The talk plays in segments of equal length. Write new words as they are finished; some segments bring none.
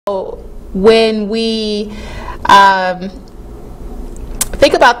when we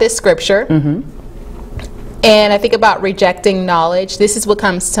think about this scripture, and I think about rejecting knowledge, this is what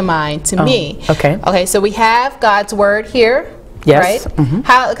comes to mind to me. Okay, so we have God's word here. Yes. Right?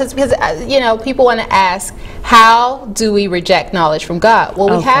 How? Because you know, people want to ask, how do we reject knowledge from God?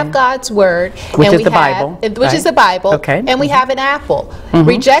 Well, we have God's word, which and is the Bible, which is the Bible, and we have an apple.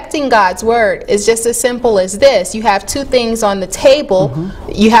 Rejecting God's word is just as simple as this: you have two things on the table.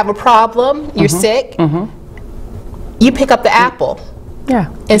 You have a problem. You're sick. You pick up the apple.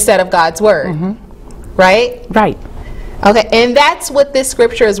 Instead of God's word. Right. Right. Okay, and that's what this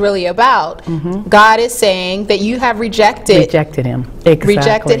scripture is really about. God is saying that you have rejected him. Exactly.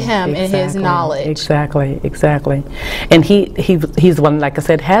 Rejected him in his knowledge. Exactly. And he's one, like I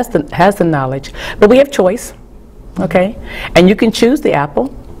said, has the knowledge. But we have choice. Okay? And you can choose the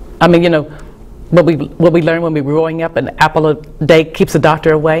apple. I mean, you know, what we learned when we were growing up, an apple a day keeps the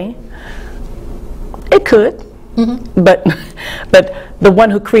doctor away. It could. But the one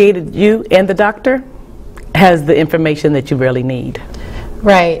who created you and the doctor has the information that you really need.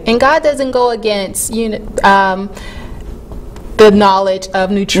 Right. And God doesn't go against the knowledge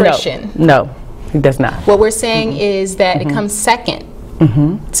of nutrition. No, he does not. What we're saying is that it comes second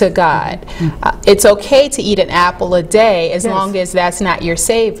to God. It's okay to eat an apple a day as long as that's not your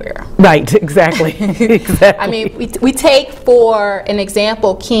savior. Right, exactly. I mean, we take for an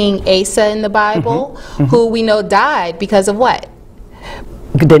example King Asa in the Bible, who we know died because of what?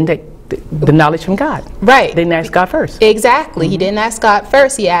 Didn't take the knowledge from God. Right. Didn't ask God first. Exactly. He didn't ask God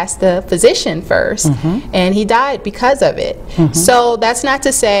first. He asked the physician first, and he died because of it. So that's not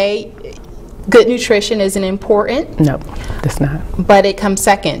to say good nutrition isn't important. No, it's not. But it comes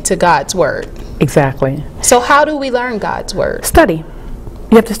second to God's word. Exactly. So how do we learn God's word? Study.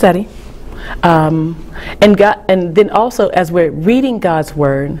 You have to study. And then also, as we're reading God's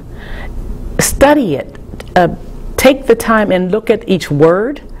word, study it. Take the time and look at each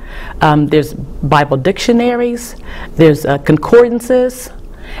word. There's Bible dictionaries, there's concordances,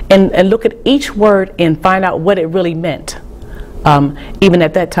 and look at each word and find out what it really meant, even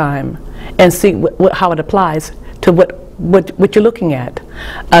at that time, and see how it applies to what you're looking at.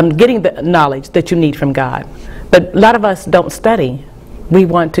 Getting the knowledge that you need from God. But a lot of us don't study. We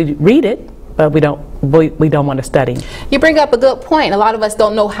want to read it, but we don't want to study. You bring up a good point. A lot of us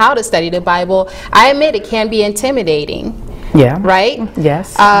don't know how to study the Bible. I admit it can be intimidating. Yeah. Right?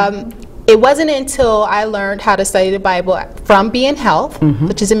 Yes. It wasn't until I learned how to study the Bible from Being Health,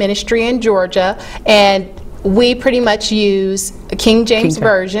 which is a ministry in Georgia, and we pretty much use a King James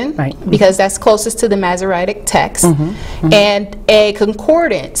Version, because that's closest to the Masoretic text, and a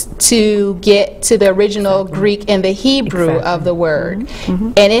concordance to get to the original Greek and the Hebrew of the word.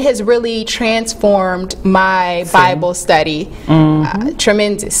 And it has really transformed my Bible study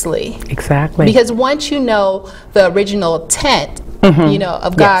tremendously. Exactly. Because once you know the original intent, you know,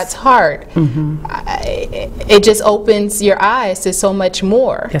 of God's heart, it just opens your eyes to so much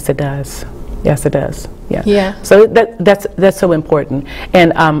more. Yes, it does. Yes, it does. Yeah. So that's so important,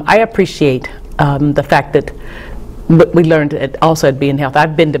 and I appreciate the fact that we learned also at Being Health.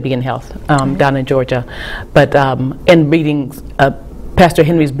 I've been to Being Health down in Georgia, but in reading Pastor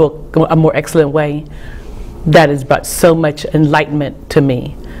Henry's book, A More Excellent Way, that has brought so much enlightenment to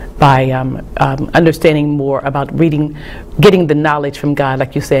me by understanding more about getting the knowledge from God,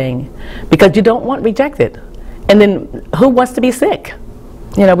 like you're saying, because you don't want rejected, and then who wants to be sick?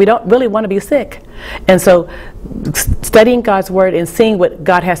 You know, we don't really want to be sick. And so studying God's word and seeing what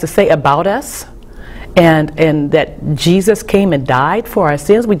God has to say about us, and that Jesus came and died for our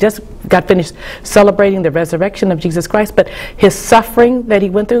sins. We just got finished celebrating the resurrection of Jesus Christ, but his suffering that he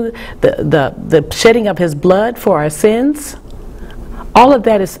went through, the shedding of his blood for our sins, all of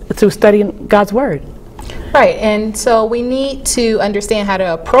that is through studying God's word. Right, and so we need to understand how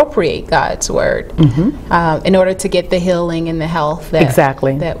to appropriate God's word in order to get the healing and the health that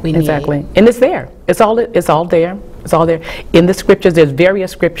we need. Exactly, and it's there. It's all there. It's all there in the scriptures. There's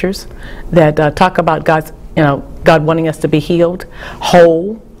various scriptures that talk about God wanting us to be healed,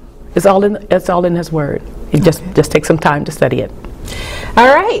 whole. It's all in His Word. It just takes some time to study it. All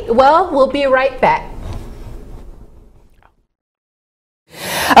right. Well, we'll be right back.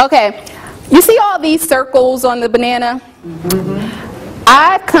 Okay. You see all these circles on the banana?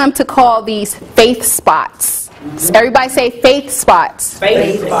 I've come to call these faith spots. Everybody say faith spots.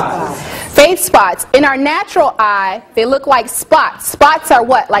 Faith spots. Faith spots. In our natural eye, they look like spots. Spots are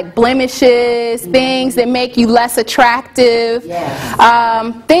what? Like blemishes, things that make you less attractive.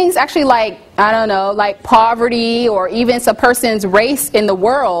 Yes. Things actually like, I don't know, like poverty or even a person's race in the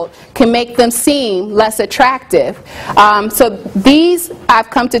world can make them seem less attractive. So these I've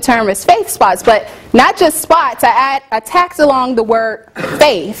come to term as faith spots, but not just spots. I tacked along the word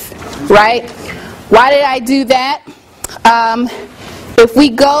faith, right? Why did I do that? If we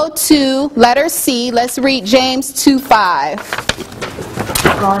go to letter C, let's read James 2:5.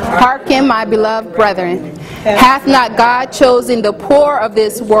 Hearken, my beloved brethren, hath not God chosen the poor of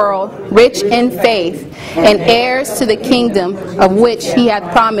this world rich in faith and heirs to the kingdom of which he hath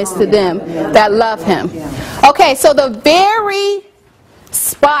promised to them that love him? Okay, so the very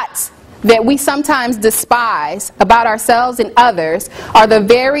spots that we sometimes despise about ourselves and others are the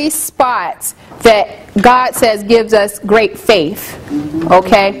very spots that God says gives us great faith.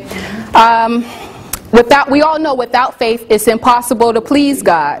 Okay? We all know without faith it's impossible to please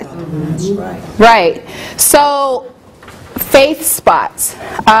God. Right. So, faith spots.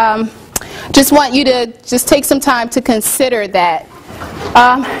 Just want you to just take some time to consider that.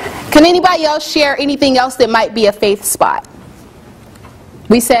 Can anybody else share anything else that might be a faith spot?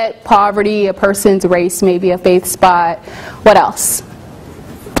 We said poverty, a person's race may be a faith spot. What else?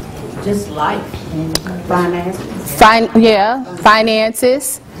 Just life and finances.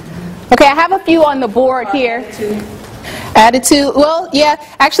 Finances. Okay, I have a few on the board here. Attitude. Well, yeah,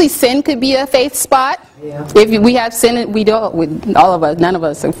 actually sin could be a faith spot. Yeah. If we have sin, all of us, none of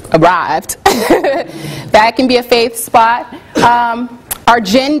us have arrived. That can be a faith spot. Our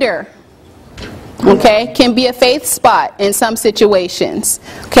gender. Okay, can be a faith spot in some situations.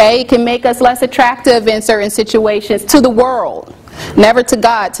 Okay, it can make us less attractive in certain situations to the world. Never to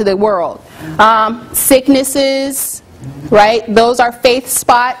God, to the world. Sicknesses, right? Those are faith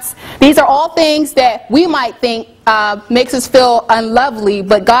spots. These are all things that we might think makes us feel unlovely,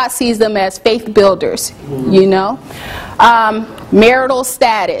 but God sees them as faith builders, you know? Marital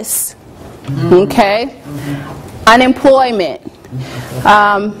status, okay? Unemployment.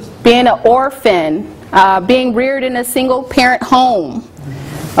 Being an orphan, being reared in a single-parent home,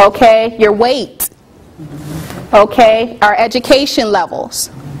 okay, your weight, okay, our education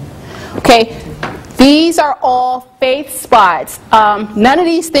levels, okay, these are all faith spots. None of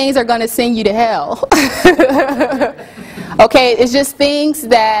these things are going to send you to hell, okay, it's just things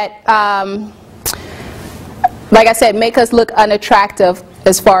that, like I said, make us look unattractive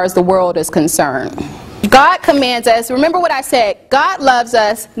as far as the world is concerned. God commands us, remember what I said, God loves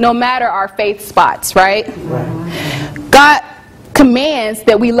us no matter our faith spots, right? God commands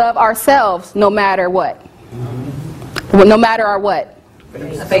that we love ourselves no matter what? No matter our what?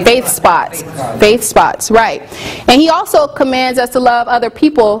 Faith spots. Faith spots, right. And he also commands us to love other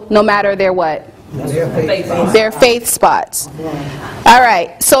people no matter their what? Their faith spots. All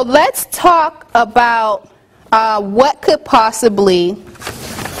right, so let's talk about what could possibly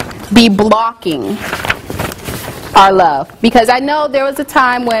be blocking our love, because I know there was a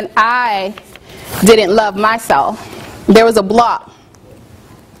time when I didn't love myself. There was a block.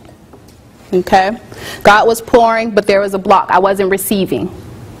 Okay, God was pouring, but there was a block. I wasn't receiving.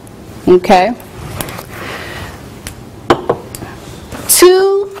 Okay,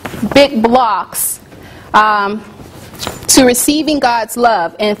 two big blocks to receiving God's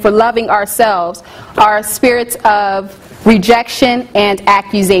love and for loving ourselves are spirits of rejection and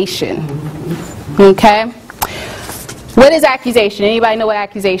accusation. Okay? What is accusation? Anybody know what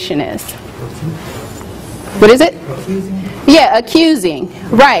accusation is? What is it? Accusing. Yeah, accusing.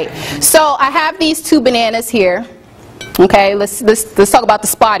 Right. So I have these two bananas here. Okay, let's talk about the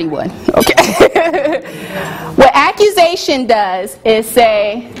spotty one. Okay. What accusation does is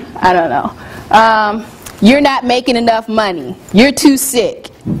say, I don't know, you're not making enough money. You're too sick.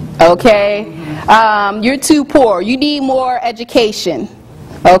 Okay? You're too poor. You need more education.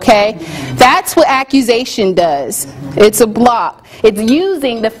 Okay? That's what accusation does. It's a block. It's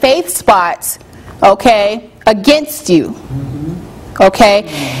using the faith spots, okay, against you. Okay?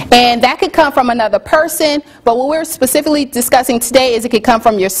 And that could come from another person, but what we're specifically discussing today is it could come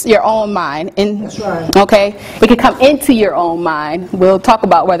from your own mind. And, that's right. Okay? It could come into your own mind. We'll talk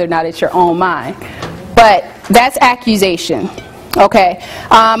about whether or not it's your own mind. But that's accusation. Okay?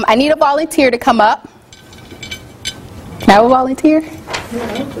 I need a volunteer to come up. Can I have a volunteer?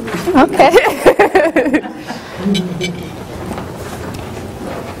 Okay.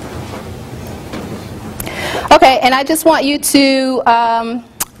 Okay, and I just want you to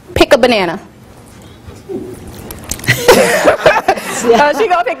pick a banana. She's going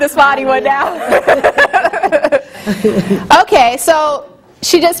to pick the spotty one now. Okay, so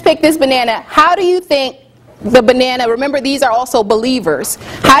she just picked this banana. How do you think the banana, remember these are also believers,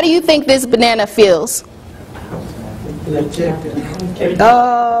 how do you think this banana feels? Rejected,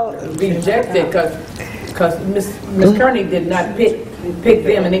 because Miss Kearney did not pick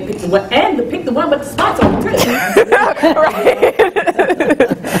them, and they picked the one, and they picked the one with the spots on it too.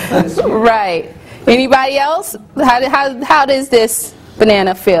 Right. Right. Anybody else? How does this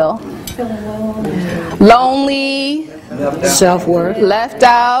banana feel? Lonely. Self-worth. Left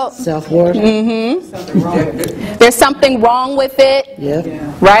out. Self-worth. There's something wrong with it.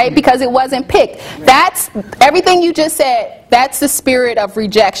 Yep. Right? Because it wasn't picked. That's everything you just said. That's the spirit of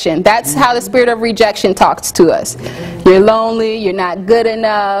rejection. That's how the spirit of rejection talks to us. You're lonely. You're not good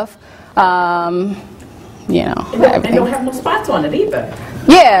enough. You know. And don't have no spots on it either.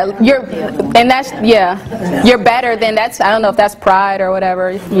 Yeah, you're better than that's. I don't know if that's pride or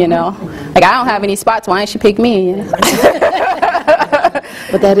whatever. You know, like I don't have any spots. Why didn't she pick me? You know?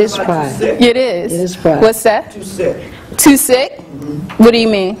 But that is pride. It is. It is pride. What's that? Too sick. Too sick? What do you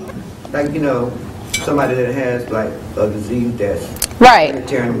mean? Like, you know, somebody that has like a disease that's Right.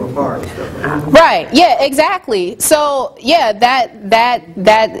 tearing them apart and stuff like that. Right. Yeah. Exactly. So yeah, that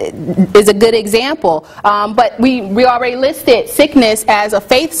is a good example. But we already listed sickness as a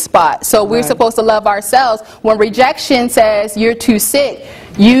faith spot. So we're supposed to love ourselves. When rejection says you're too sick,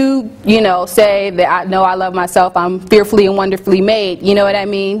 you know, say that I know I love myself. I'm fearfully and wonderfully made. You know what I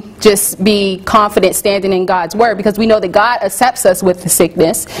mean? Just be confident standing in God's word, because we know that God accepts us with the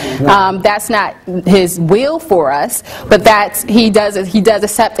sickness. That's not His will for us, but He does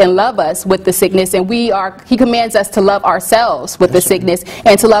accept and love us with the sickness, and He commands us to love ourselves with the sickness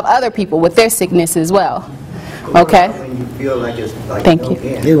and to love other people with their sickness as well. Okay. When you feel like it's like Thank no you.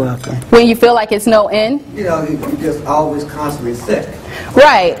 end. You're welcome. When you feel like it's no end. You know, you're just always constantly sick.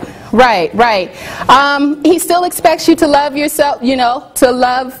 Right. He still expects you to love yourself, you know, to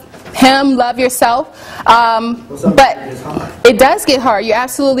love Him, love yourself. But it does get hard. You're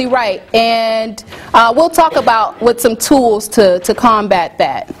absolutely right. And we'll talk about with some tools to combat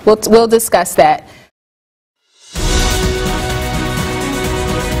that. We'll discuss that.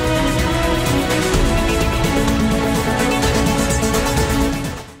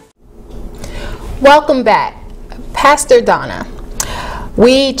 Welcome back. Pastor Donna.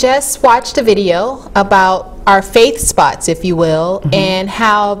 We just watched a video about our faith spots, if you will, and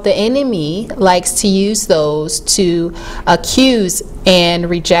how the enemy likes to use those to accuse and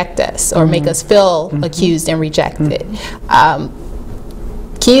reject us, or make us feel accused and rejected. Can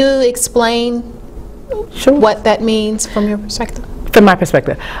you explain what that means from your perspective? From my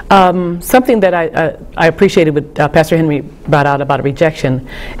perspective, something that I appreciated what Pastor Henry brought out about rejection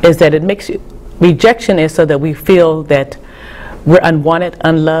is that it makes you, rejection is so that we feel that we're unwanted,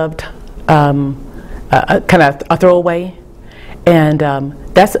 unloved, kind of a throwaway, and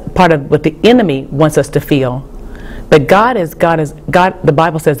that's part of what the enemy wants us to feel. But God. The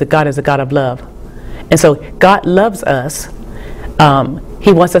Bible says that God is a God of love, and so God loves us.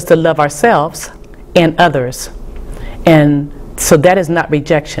 He wants us to love ourselves and others, and so that is not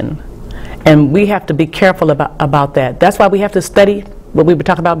rejection, and we have to be careful about that. That's why we have to study what we were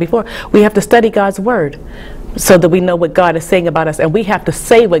talking about before. We have to study God's word, so that we know what God is saying about us, and we have to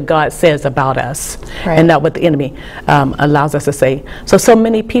say what God says about us, and not what the enemy allows us to say. So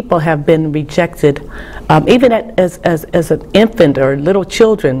many people have been rejected, even as an infant or little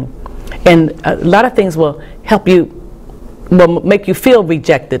children, and a lot of things will make you feel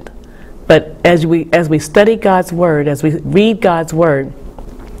rejected. But as we study God's word, as we read God's word,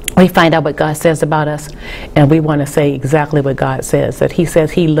 we find out what God says about us, and we want to say exactly what God says, that He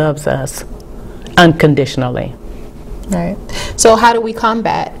says He loves us unconditionally. Right. So how do we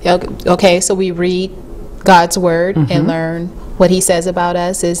combat? Okay, so we read God's word and learn what He says about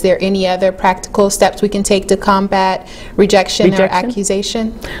us. Is there any other practical steps we can take to combat rejection? Or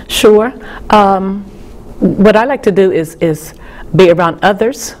accusation? Sure. What I like to do is be around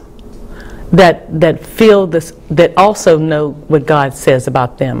others that feel this, that also know what God says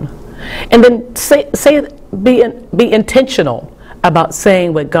about them, and then be intentional about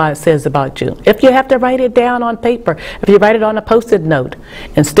saying what God says about you. If you have to write it down on paper, if you write it on a Post-it note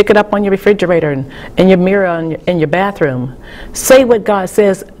and stick it up on your refrigerator and in your mirror in your bathroom, say what God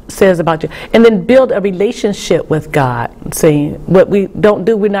says about you, and then build a relationship with God. See, what we don't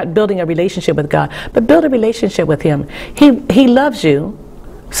do, we're not building a relationship with God, but build a relationship with Him. He loves you,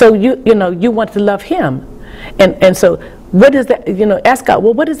 so you want to love Him, and so what does that, ask God,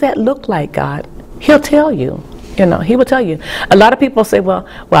 well, what does that look like, God? He'll tell you. He will tell you. A lot of people say, well,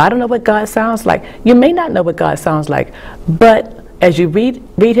 I don't know what God sounds like. You may not know what God sounds like, but as you read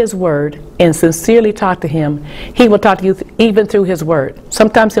His Word and sincerely talk to Him, He will talk to you even through His Word.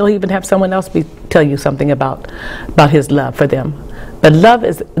 Sometimes He'll even have someone else tell you something about His love for them. But love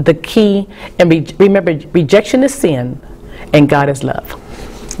is the key, and remember, rejection is sin, and God is love.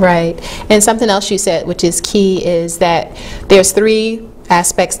 Right. And something else you said, which is key, is that there's 3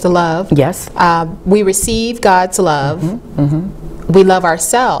 aspects to love. Yes. We receive God's love. We love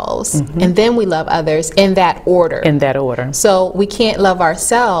ourselves, and then we love others in that order. In that order. So we can't love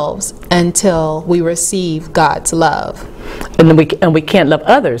ourselves until we receive God's love. And we can't love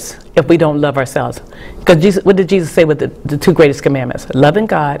others if we don't love ourselves. Because what did Jesus say with the 2 greatest commandments? Loving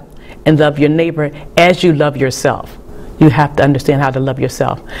God and love your neighbor as you love yourself. You have to understand how to love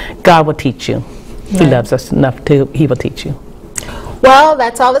yourself. God will teach you. He loves us enough He will teach you. Well,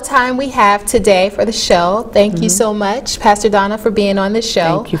 that's all the time we have today for the show. Thank you so much, Pastor Donna, for being on the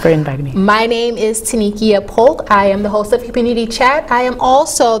show. Thank you for inviting me. My name is Tenickia Polk. I am the host of Community Chat. I am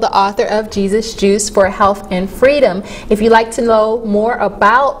also the author of Jesus Juice for Health and Freedom. If you'd like to know more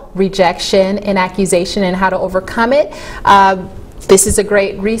about rejection and accusation and how to overcome it, this is a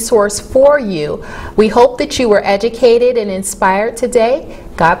great resource for you. We hope that you were educated and inspired today.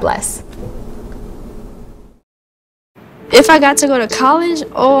 God bless. If I got to go to college,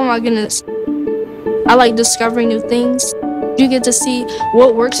 oh my goodness, I like discovering new things. You get to see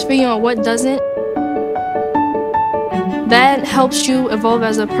what works for you and what doesn't. That helps you evolve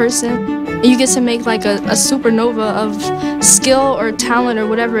as a person. You get to make like a supernova of skill or talent or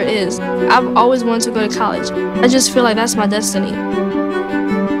whatever it is. I've always wanted to go to college. I just feel like that's my destiny.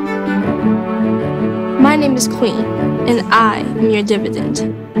 My name is Queen, and I am your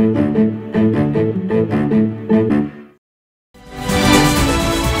dividend.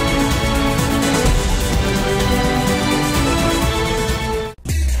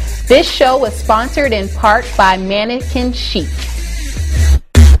 This show was sponsored in part by Mannequin Chic.